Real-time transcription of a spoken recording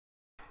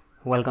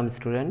Welcome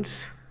students,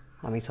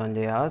 আমি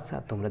সঞ্জয় আজ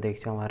আর তোমরা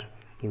দেখছো আমার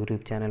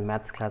ইউটিউব চ্যানেল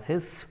ম্যাথস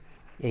ক্লাসেস।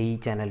 এই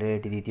চ্যানেলের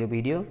এটি দ্বিতীয়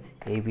ভিডিও।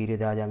 এই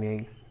ভিডিওতে আজ আমি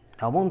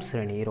নবম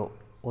শ্রেণীর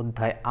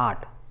অধ্যায় 8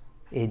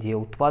 এ যে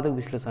উৎপাদক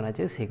বিশ্লেষণ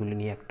আছে সেগুলি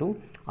নিয়ে একটু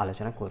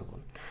আলোচনা করব।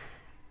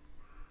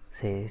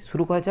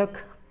 শুরু করা যাক।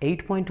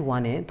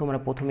 8.1-এ তোমরা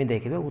প্রথমে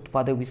দেখবে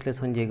উৎপাদক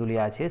বিশ্লেষণ যেগুলি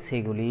আছে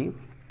সেগুলি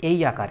এই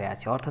আকারে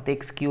আছে, অর্থাৎ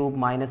x³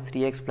 -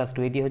 3x +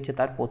 2 এটি হচ্ছে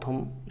তার প্রথম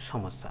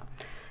সমস্যা।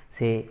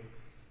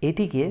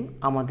 এটিকে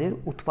আমাদের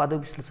উৎপাদক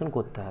বিশ্লেষণ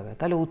করতে হবে।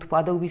 তাহলে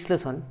উৎপাদক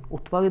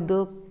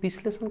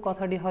বিশ্লেষণ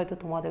কথাটি হয়তো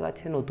তোমাদের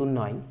কাছে নতুন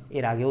নয়,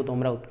 এর আগেও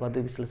তোমরা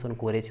উৎপাদক বিশ্লেষণ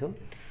করেছো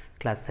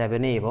ক্লাস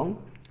 7-এ এবং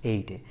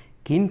 8-এ।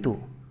 কিন্তু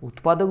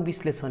উৎপাদক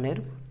বিশ্লেষণের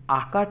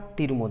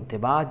আকারটির মধ্যে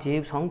বা যে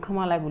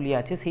সংখ্যামালাগুলি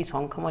আছে সেই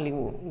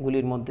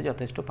সংখ্যামালাগুলির মধ্যে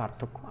যথেষ্ট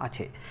পার্থক্য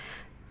আছে।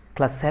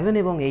 ক্লাস 7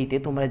 এবং 8-এ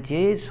তোমরা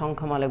যে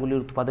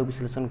সংখ্যামালাগুলির উৎপাদক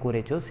বিশ্লেষণ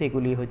করেছো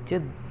সেগুলি হচ্ছে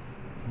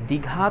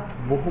দ্বিঘাত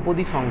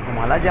বহুপদী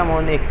সংখ্যামালা,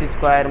 যেমন x²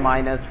 - 4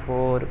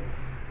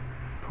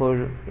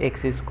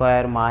 4x²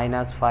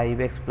 -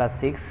 5x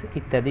 + 6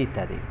 ইত্যাদি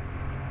ইত্যাদি।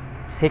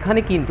 সেখানে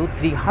কিন্তু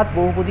ত্রিঘাত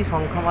বহুপদী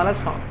সংখ্যামালার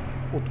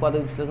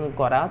উৎপাদক বিশ্লেষণ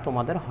করা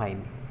তোমাদের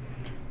হয়নি।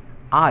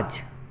 আজ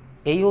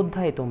এই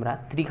অধ্যায়ে তোমরা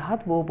ত্রিঘাত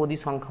বহুপদী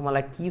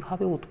সংখ্যামালা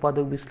কিভাবে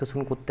উৎপাদক বিশ্লেষণ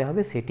করতে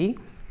হবে সেটি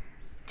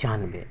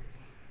জানবে।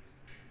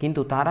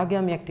 কিন্তু তার আগে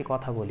আমি একটি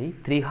কথা বলি,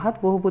 ত্রিঘাত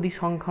বহুপদী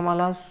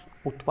সংখ্যামালা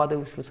উৎপাদক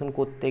বিশ্লেষণ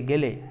করতে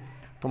গেলে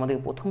তোমাদের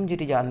প্রথম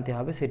যেটি জানতে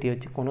হবে সেটি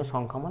হচ্ছে কোনো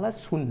সংখ্যামালার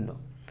শূন্য।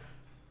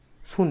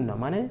 শূন্য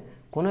মানে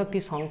কোনো একটি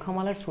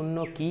সংখ্যামালার শূন্য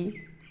কি?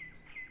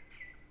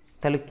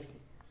 তাহলে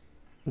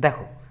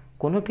দেখো,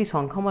 কোনো একটি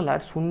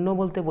সংখ্যামালার শূন্য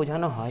বলতে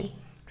বোঝানো হয়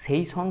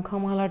সেই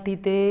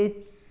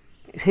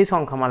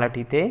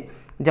সংখ্যামালাটিতে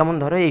যেমন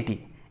ধরো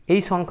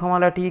এই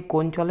সংখ্যামালাটি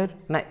কোন চলের?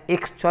 না,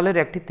 x চলের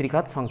একটি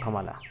ত্রিঘাত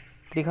সংখ্যামালা,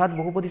 ত্রিঘাত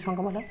বহুপদী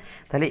সংখ্যামালা।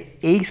 তাহলে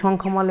এই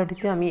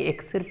সংখ্যামালাটিতে আমি x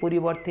এর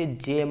পরিবর্তে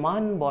যে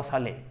মান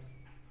বসালে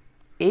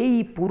এই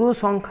পুরো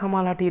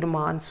সংখ্যামালাটির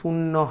মান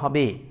শূন্য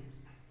হবে,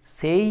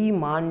 সেই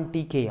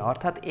মানটিকে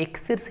অর্থাৎ x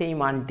এর সেই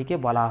মানটিকে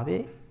বলা হবে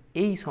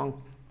এই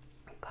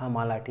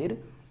সংখ্যামালাটির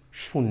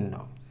শূন্য।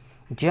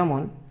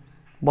 যেমন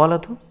বলো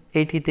তো,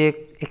 এইটিতে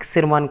x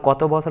এর মান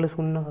কত বসালে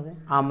শূন্য হবে?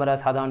 আমরা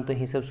সাধারণত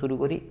হিসেব শুরু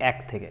করি 1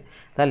 থেকে।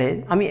 তাহলে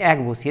আমি 1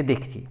 বসিয়ে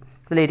দেখছি।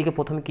 তাহলে এটিকে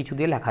প্রথমে কিছু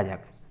দিয়ে লেখা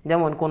যাক।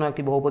 যেমন কোনো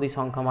একটি বহুপদী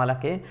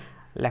সংখ্যামালাকে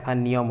লেখার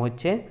নিয়ম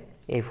হচ্ছে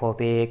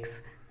f(x),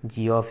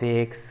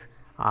 g(x),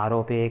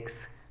 r(x),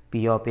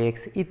 p(x)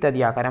 ইত্যাদি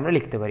আকারে আমরা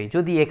লিখতে পারি।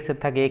 যদি x এর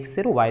থাকে x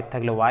এর, y এর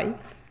থাকলে y,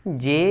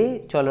 যে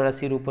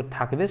চলরাশির উপর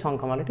থাকবে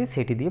সংখ্যামালাটি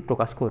সেটি দিয়ে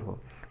প্রকাশ করব।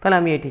 তাহলে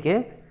আমি এটিকে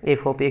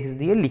f(x)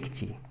 দিয়ে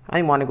লিখছি।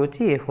 আমি মনে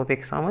করছি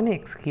f(x) সমান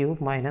x³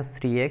 -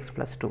 3x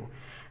 + 2।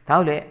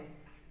 তাহলে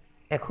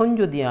এখন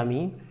যদি আমি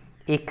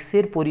x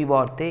এর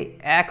পরিবর্তে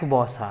 1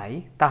 বসাই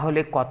তাহলে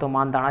কত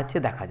মান দাঁড়াচ্ছে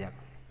দেখা যাক।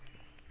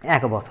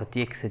 1 বসাচ্ছি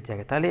x এর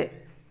জায়গায়, তাহলে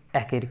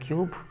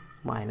 1³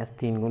 -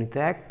 3 ×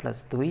 1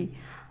 + 2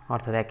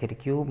 অর্থাৎ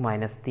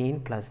 1³ - 3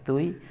 +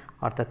 2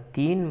 অর্থাৎ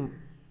 3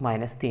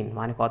 - 3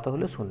 মানে কত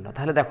হলো? 0।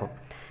 তাহলে দেখো,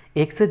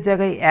 x এর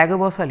জায়গায় 1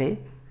 বসালে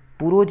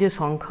পুরো যে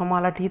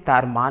সংখ্যামালাটি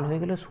তার মান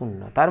হয়ে গেল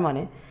 0। তার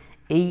মানে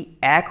এই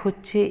 1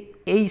 হচ্ছে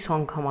এই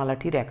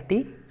সংখ্যামালাটির একটি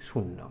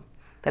শূন্য।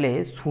 তাহলে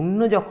শূন্য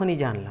যখনই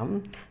জানলাম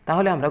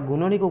তাহলে আমরা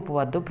গুণনিক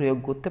উপপাদ্য প্রয়োগ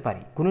করতে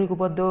পারি। গুণনিক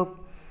উপপাদ্য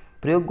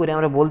প্রয়োগ করে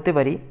আমরা বলতে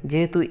পারি,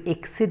 যেহেতু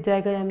x এর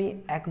জায়গায় আমি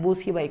 1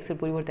 বসিয়ে বা x এর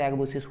পরিবর্তে 1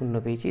 বসিয়ে শূন্য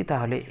পেয়েছি,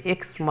 তাহলে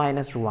x -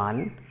 1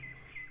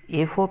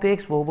 f(x)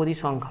 বহুপদী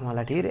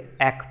সংখ্যামালাটির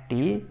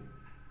একটি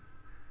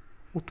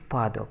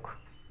উৎপাদক।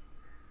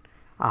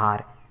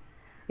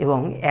 এবং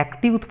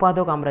একটি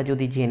উৎপাদক আমরা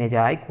যদি জেনে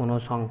যাই কোনো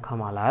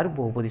সংখ্যামালার,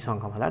 বহুপদী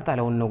সংখ্যামালার,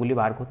 তাহলে অন্যগুলি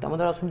বার করতে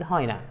আমাদের অসুবিধা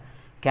হয় না।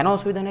 কেন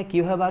অসুবিধা নেই?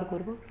 কীভাবে বার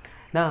করব?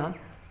 না,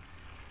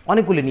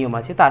 অনেকগুলি নিয়ম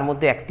আছে। তার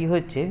মধ্যে একটি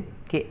হচ্ছে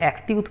কি,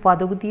 একটি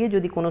উৎপাদক দিয়ে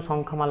যদি কোনো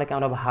সংখ্যামালাকে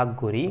আমরা ভাগ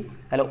করি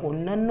তাহলে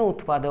অন্যান্য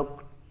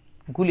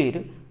উৎপাদকগুলির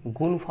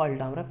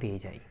গুণফলটা আমরা পেয়ে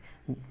যাই।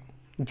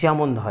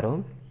 যেমন ধরো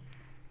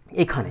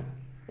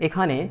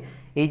এখানে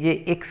এই যে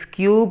x³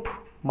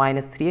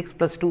 - 3x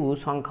 + 2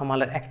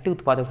 সংখ্যামালার একটি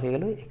উৎপাদক হয়ে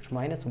গেল x -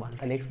 1।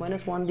 তাহলে x -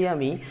 1 দিয়ে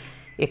আমি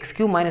x³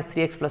 -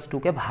 3x +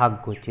 2কে ভাগ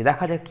করছি,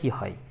 দেখা যাক কি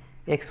হয়।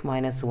 x -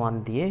 1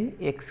 দিয়ে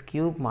x³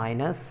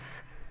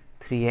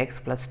 - 3x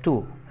 + 2,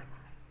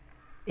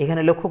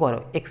 এখানে লক্ষ্য করো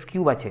x³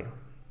 আছে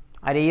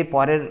আর এর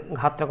পরের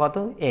ঘাতটা কত?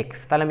 x।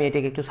 তাহলে আমি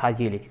এটাকে একটু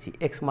সাজিয়ে লিখছি,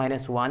 x -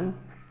 1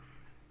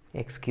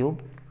 x³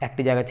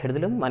 একটি জায়গায় ছেড়ে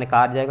দিলাম, মানে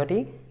কার জায়গাটি?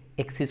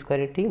 x²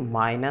 টি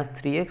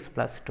 -3x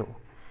 + 2।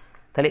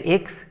 তাহলে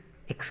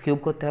x³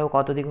 করতে হবে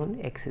কত দ্বিগুণ?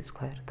 x²।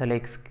 তাহলে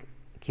x³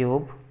 -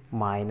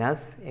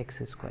 x²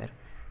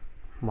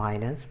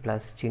 মাইনাস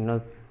প্লাস চিহ্ন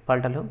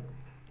পাল্টালো,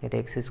 এটা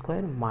x²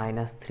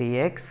 -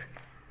 3x,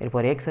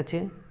 এরপর x আছে,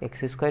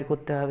 x²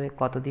 করতে হবে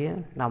কত দিয়ে?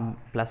 না,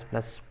 plus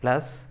plus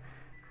plus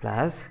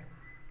plus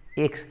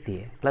x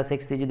দিয়ে, প্লাস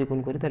x দিয়ে যদি গুণ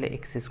করি তাহলে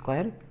x²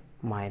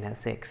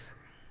 - x,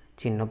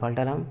 চিহ্ন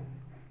পাল্টালাম,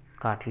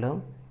 কাটলো।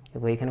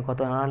 এবার এখানে কত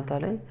দাঁড়ালো?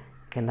 তাহলে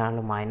এখানে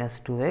দাঁড়ালো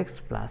 -2x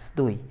 +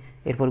 2।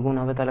 এরপর গুণ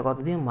হবে তাহলে কত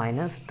দিয়ে?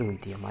 -2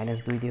 দিয়ে।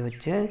 -2 দিয়ে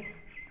হচ্ছে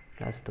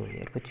প্লাস 2।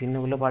 এরপর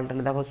চিহ্নগুলো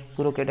পাল্টালে দেখো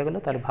পুরো কেটে গেলো,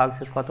 তার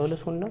ভাগশেষ কত হলো?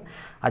 0।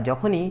 আর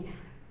যখনই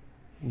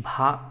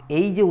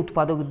এই যে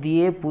উৎপাদক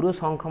দিয়ে পুরো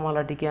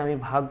সংখ্যামালাটিকে আমি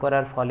ভাগ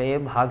করার ফলে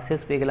ভাগশেষ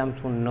পেয়ে গেলাম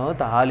 0,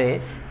 তাহলে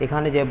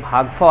এখানে যে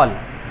ভাগফল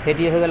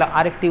সেটি হয়ে গেল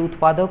আরেকটি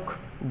উৎপাদক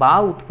বা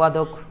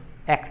উৎপাদক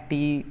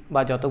একটি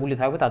বা যতগুলি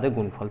থাকবে তাদের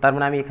গুণফল। তার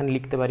মানে আমি এখানে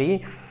লিখতে পারি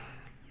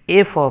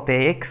এফ অফ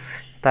এক্স,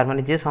 তার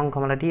মানে যে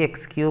সংখ্যামালাটি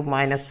x cube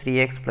minus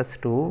 3x plus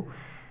 2,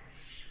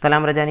 তাহলে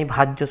আমরা জানি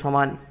ভাজ্য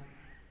সমান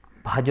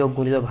ভাজক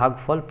গুণিত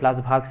ভাগফল প্লাস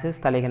ভাগশেষ।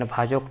 তাহলে এখানে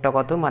ভাজকটা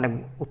কত, মানে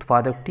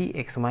উৎপাদকটি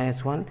এক্স মাইনাস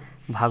 1,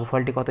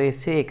 ভাগফলটি কত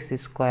এসছে x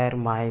square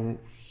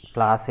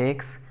plus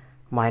x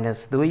minus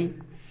 2,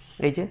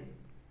 এই যে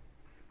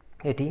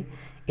এটি।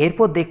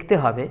 এরপর দেখতে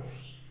হবে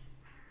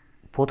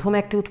প্রথম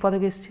একটি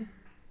উৎপাদক এসছে,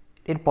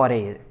 এরপরে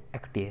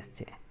একটি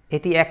এসছে,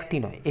 এটি একটি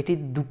নয়, এটি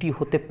দুটি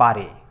হতে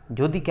পারে।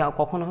 যদি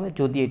কখন হবে?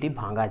 যদি এটি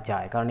ভাঙা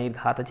যায়, কারণ এর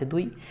ঘাত আছে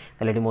 2,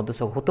 তাহলে এটি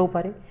মধ্যস্থক হতেও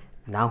পারে,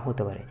 নাও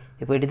হতে পারে।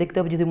 এরপর এটি দেখতে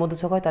হবে যদি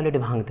মধ্যস্থক হয় তাহলে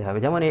এটি ভাঙতে হবে।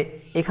 যেমন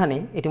এখানে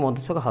এটি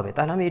মধ্যস্থক হবে,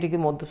 তাহলে আমি এটিকে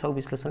মধ্যস্থক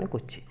বিশ্লেষণে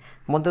করছি।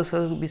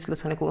 মধ্যস্থক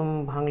বিশ্লেষণে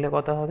ভাঙলে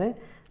কত হবে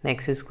না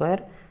এক্স স্কোয়ার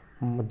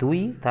 2,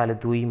 তাহলে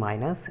 2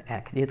 মাইনাস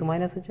 1, যেহেতু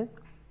মাইনাস আছে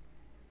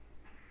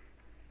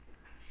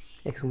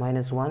এক্স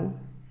মাইনাস 1,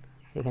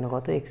 এখানে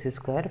কত x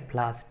square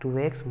plus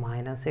 2x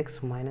minus x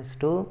minus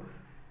 2,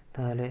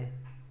 তাহলে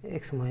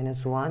এক্স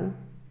মাইনাস 1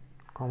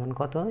 কমন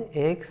কত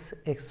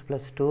x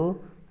plus 2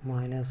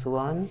 minus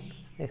 1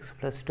 x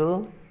plus 2,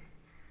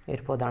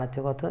 এরপর দাঁড়াচ্ছে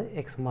কত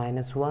x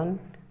minus 1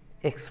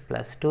 x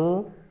plus 2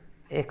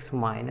 x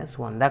minus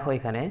 1। দেখো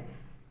এখানে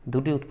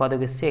দুটি উৎপাদক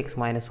এসছে এক্স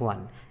মাইনাস 1,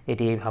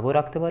 এটি এইভাবেও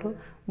রাখতে পারো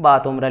বা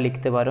তোমরা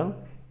লিখতে পারো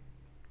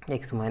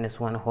x minus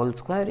 1 whole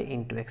square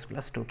into x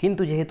plus 2,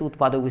 কিন্তু যেহেতু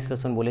উৎপাদক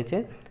বিশ্লেষণ বলেছে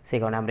সেই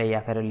কারণে আমরা এই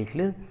আকারে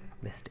লিখলে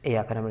বেস্ট, এই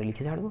আকারে আমরা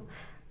লিখে ছাড়বো।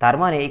 তার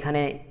মানে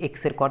এখানে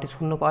এক্সের কটি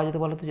শূন্য পাওয়া যেতে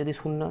বলো তো? যদি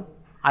শূন্য,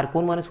 আর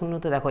কোন মানে শূন্য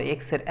হতো? দেখো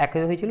এক্সের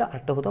 1 হয়েছিল,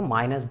 আরেকটা হতো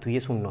মাইনাস 2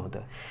 শূন্য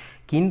হতো।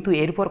 কিন্তু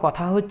এরপর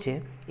কথা হচ্ছে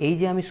এই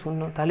যে আমি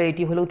শূন্য, তাহলে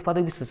এটি হলো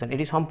উৎপাদক বিশ্লেষণ,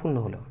 এটি সম্পূর্ণ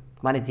হলো।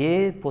 মানে যে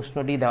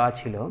প্রশ্নটি দেওয়া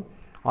ছিল,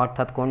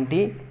 অর্থাৎ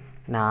কোনটি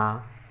না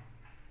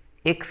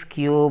x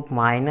cube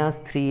minus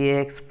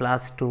 3x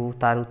plus 2,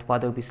 তার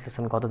উৎপাদক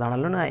বিশ্লেষণ কত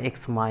দাঁড়ালো না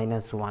x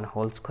minus 1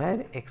 whole square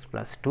x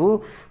plus 2,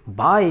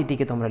 বা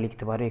এটিকে তোমরা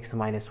লিখতে পারো x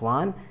minus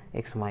 1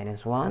 x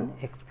minus 1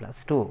 x plus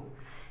 2।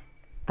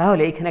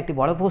 তাহলে এখানে একটি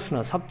বড় প্রশ্ন,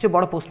 সবচেয়ে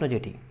বড় প্রশ্ন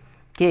যেটি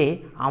কে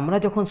আমরা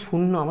যখন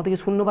শূন্য, আমাদেরকে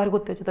শূন্য বার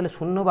করতে হচ্ছে, তাহলে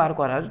শূন্য বার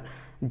করার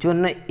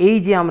জন্য এই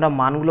যে আমরা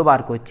মানগুলো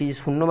বার করছি, যে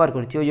শূন্য বার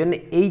করছি, ওই জন্য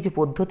এই যে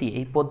পদ্ধতি,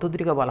 এই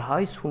পদ্ধতিটিকে বলা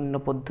হয় শূন্য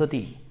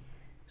পদ্ধতি,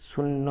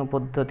 শূন্য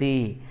পদ্ধতি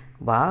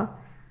বা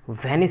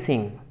ভ্যানিসিং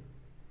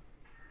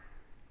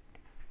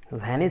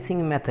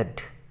মেথড,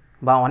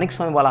 বা অনেক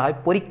সময় বলা হয়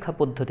পরীক্ষা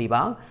পদ্ধতি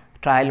বা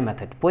ট্রায়াল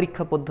মেথড।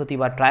 পরীক্ষা পদ্ধতি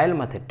বা ট্রায়াল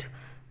মেথড,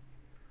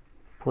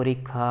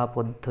 পরীক্ষা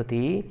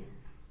পদ্ধতি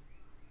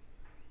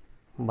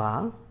বা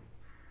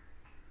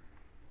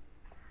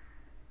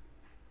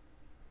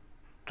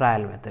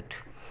ট্রায়াল মেথড।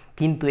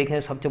 কিন্তু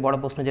এখানে সবচেয়ে বড়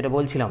প্রশ্ন যেটা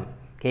বলছিলাম,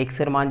 এক্স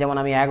এর মান যেমন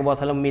আমি 1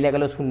 বসালাম মিলে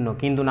গেল 0,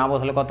 কিন্তু না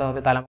বসালে কত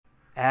হবে? তাহলে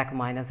 1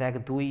 মাইনাস 1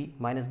 2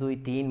 মাইনাস 2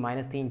 3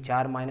 মাইনাস 3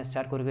 4 মাইনাস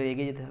 4 করে করে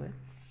এগিয়ে যেতে হবে।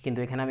 কিন্তু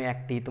এখানে আমি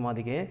একটি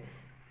তোমাদেরকে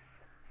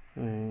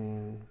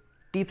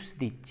টিপস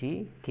দিচ্ছি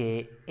যে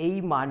এই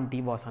মানটি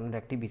বসানোর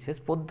একটি বিশেষ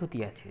পদ্ধতি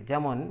আছে।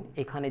 যেমন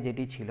এখানে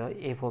যেটি ছিল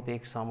এফ অফ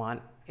এক্স সমান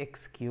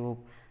x cube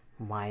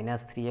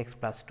minus 3x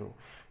plus 2,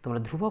 তোমরা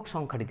ধ্রুবক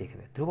সংখ্যাটি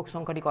দেখবে, ধ্রুবক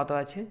সংখ্যাটি কত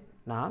আছে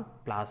না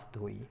প্লাস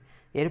 2।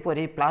 এরপরে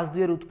এই প্লাস 2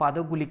 এর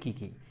উৎপাদকগুলি কী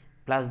কী?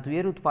 প্লাস 2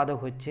 এর উৎপাদক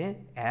হচ্ছে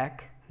 1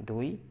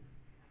 2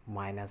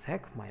 মাইনাস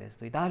 1 মাইনাস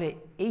 2, তাহলে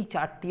এই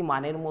 4টি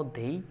মানের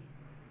মধ্যেই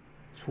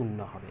শূন্য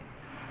হবে।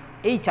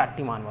 এই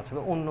 4টি মান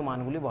বসাবে, অন্য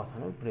মানগুলি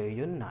বসানোর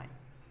প্রয়োজন নাই,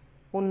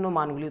 অন্য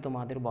মানগুলি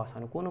তোমাদের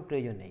বসানোর কোনো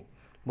প্রয়োজন নেই,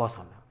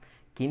 বসানো।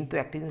 কিন্তু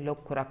একটি জিনিস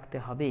লক্ষ্য রাখতে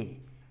হবে,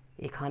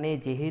 এখানে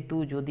যেহেতু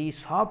যদি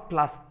সব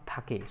প্লাস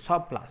থাকে,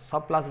 সব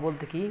প্লাস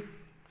বলতে কি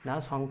না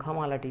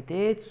সংখ্যামালাটিতে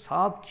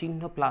সব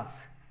চিহ্ন প্লাস,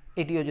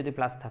 এটিও যদি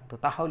প্লাস থাকতো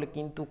তাহলে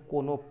কিন্তু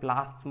কোনো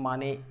প্লাস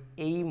মানে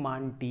এই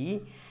মানটি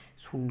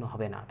শূন্য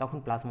হবে না, তখন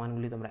প্লাস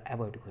মানগুলি তোমরা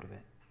অ্যাভয়েড করবে।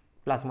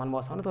 প্লাস মান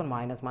বসানো তোমার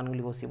মাইনাস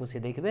মানগুলি বসিয়ে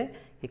বসিয়ে দেখবে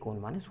এই কোন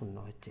মানে শূন্য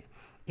হচ্ছে,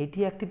 এটি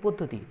একটি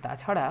পদ্ধতি।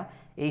 তাছাড়া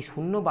এই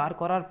শূন্য বার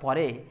করার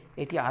পরে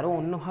এটি আরও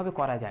অন্যভাবে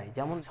করা যায়।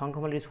 যেমন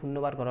সংখ্যামালাটি শূন্য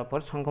বার করার পর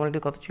সংখ্যামালাটি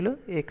কত ছিল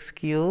x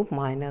cube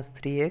minus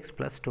 3x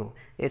plus 2,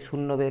 এর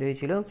শূন্য বের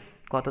হয়েছিল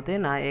কততে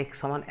না এক্স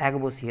সমান 1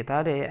 বসিয়ে,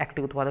 তাহলে একটি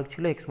উৎপাদক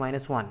ছিল এক্স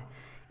মাইনাস 1।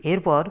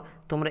 এরপর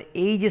তোমরা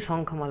এই যে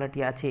সংখ্যামালাটি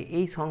আছে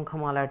এই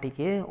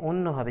সংখ্যামালাটিকে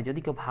অন্যভাবে যদি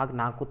কেউ ভাগ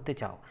না করতে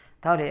চাও,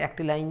 তাহলে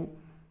একটি লাইন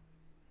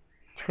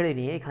ছেড়ে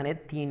নিয়ে এখানে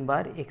 3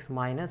 বার এক্স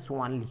মাইনাস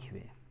 1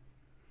 লিখবে।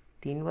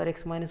 3 বার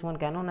এক্স মাইনাস 1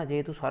 কেন না,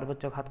 যেহেতু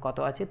সর্বোচ্চ ঘাত কত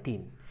আছে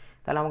 3,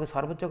 তাহলে আমাকে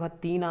সর্বোচ্চ ঘাত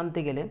 3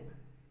 আনতে গেলে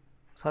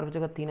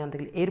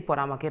এরপর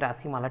আমাকে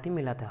রাশিমালাটি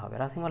মেলাতে হবে।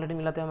 রাশিমালাটি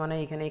মেলাতে মানে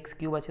এখানে এক্স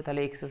কিউব আছে,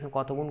 তাহলে এক্স এর সঙ্গে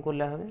কত গুণ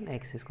করলে হবে না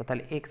এক্স স্কোয়ার,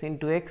 তাহলে এক্স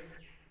ইন্টু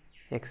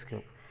এক্স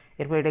কিউব।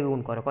 এরপর এটাকে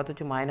গুণ করো, কত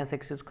হচ্ছে মাইনাস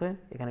এক্স স্কোয়ার,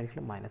 এখানে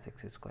লিখলাম মাইনাস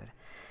এক্স স্কোয়ার।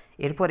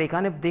 এরপর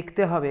এখানে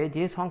দেখতে হবে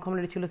যে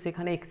সংখ্যামালাটি ছিল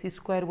সেখানে এক্স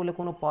স্কোয়ার বলে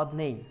কোনো পদ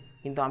নেই,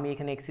 কিন্তু আমি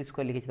এখানে এক্স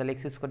স্কোয়ার লিখেছি, তাহলে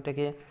এক্স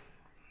স্কোয়ারটাকে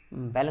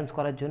ব্যালেন্স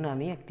করার জন্য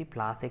আমি একটি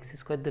প্লাস এক্স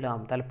স্কোয়ার দিলাম,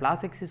 তাহলে প্লাস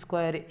এক্স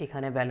স্কোয়ার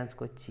এখানে ব্যালেন্স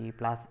করছি,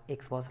 প্লাস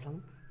এক্স বসালাম,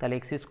 তাহলে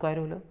এক্স স্কোয়ার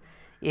হলো।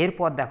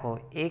 এরপর দেখো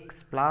এক্স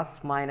প্লাস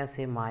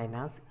মাইনাসে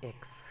মাইনাস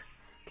এক্স,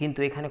 কিন্তু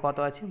এখানে কত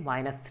আছে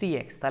মাইনাস থ্রি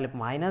এক্স, তাহলে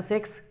মাইনাস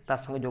এক্স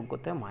তার সঙ্গে যোগ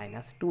করতে হবে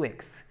মাইনাস টু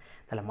এক্স,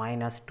 তাহলে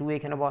মাইনাস টু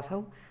এখানে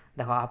বসাও।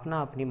 দেখো আপনা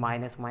আপনি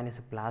মাইনাস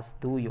মাইনাসে প্লাস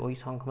দুই ওই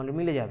সংখ্যাগুলো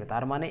মিলে যাবে,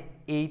 তার মানে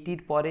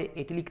এইটির পরে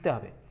এটি লিখতে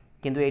হবে,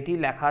 কিন্তু এটি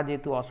লেখা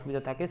যেহেতু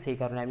অসুবিধা থাকে সেই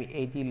কারণে আমি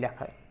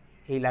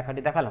এই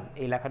লেখাটি দেখালাম,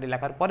 এই লেখাটি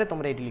লেখার পরে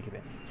তোমরা এটি লিখবে।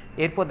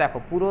 এরপর দেখো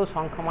পুরো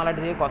সংখ্যামালাটি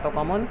থেকে কত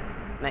কমন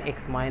না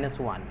x minus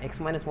one, x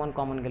minus one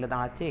common গেলে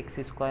দাঁড়াচ্ছে x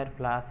square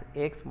plus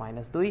x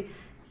minus দুই।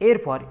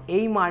 এরপর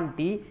এই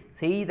মানটি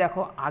সেই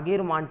দেখো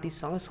আগের মানটির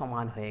সঙ্গে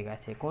সমান হয়ে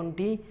গেছে,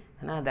 কোনটি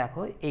না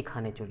দেখো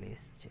এখানে চলে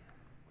এসছে,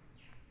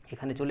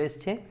 এখানে চলে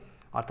এসছে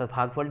অর্থাৎ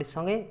ভাগফলটির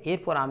সঙ্গে।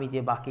 এরপর আমি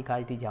যে বাকি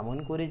কাজটি যেমন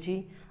করেছি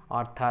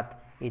অর্থাৎ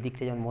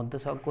এদিকটা যেমন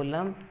মধ্যছক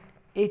করলাম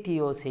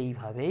এটিও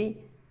সেইভাবেই,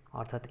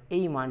 অর্থাৎ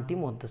এই মানটি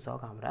মধ্যছক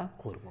আমরা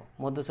করব,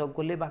 মধ্যছক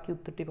করলে বাকি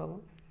উত্তরটি পাবো,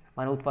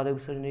 মানে উৎপাদক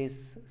বিশ্লেষণ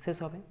শেষ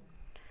হবে।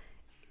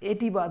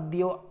 এটি বাদ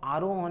দিয়েও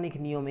আরও অনেক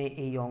নিয়মে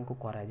এই অঙ্ক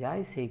করা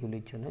যায়,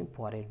 সেইগুলির জন্য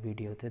পরের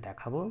ভিডিওতে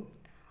দেখাবো।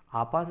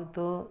 আপাতত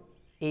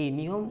এই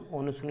নিয়ম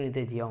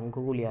অনুশীলনীতে যে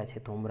অঙ্কগুলি আছে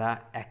তোমরা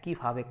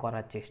একইভাবে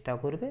করার চেষ্টা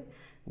করবে,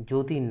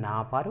 যদি না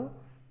পারো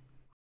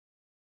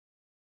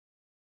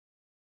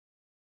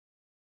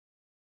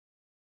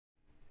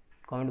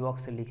কমেন্ট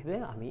বক্সে লিখবে,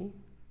 আমি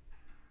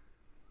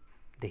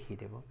দেখিয়ে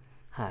দেব।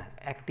 হ্যাঁ,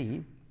 একটি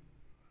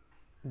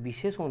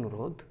বিশেষ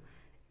অনুরোধ,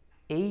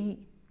 এই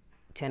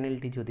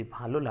চ্যানেলটি যদি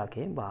ভালো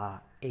লাগে বা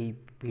এই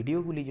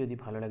ভিডিওগুলি যদি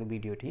ভালো লাগে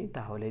ভিডিওটি,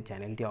 তাহলে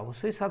চ্যানেলটি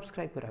অবশ্যই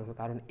সাবস্ক্রাইব করে রাখবে,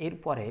 কারণ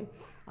এরপরে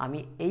আমি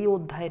এই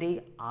অধ্যায়ের এই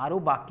আরও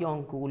বাকি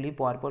অঙ্কগুলি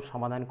পরপর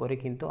সমাধান করে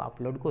কিন্তু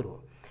আপলোড করব।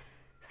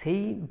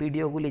 সেই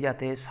ভিডিওগুলি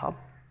যাতে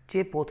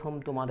সবচেয়ে প্রথম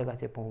তোমাদের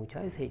কাছে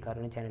পৌঁছায় সেই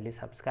কারণে চ্যানেলটি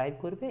সাবস্ক্রাইব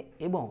করবে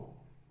এবং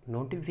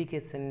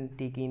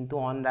নোটিফিকেশনটি কিন্তু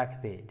অন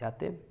রাখবে,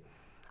 যাতে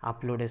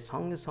আপলোডের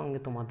সঙ্গে সঙ্গে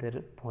তোমাদের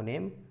ফোনে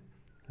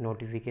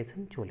নোটিফিকেশন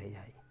চলে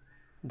যায়।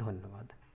 ধন্যবাদ।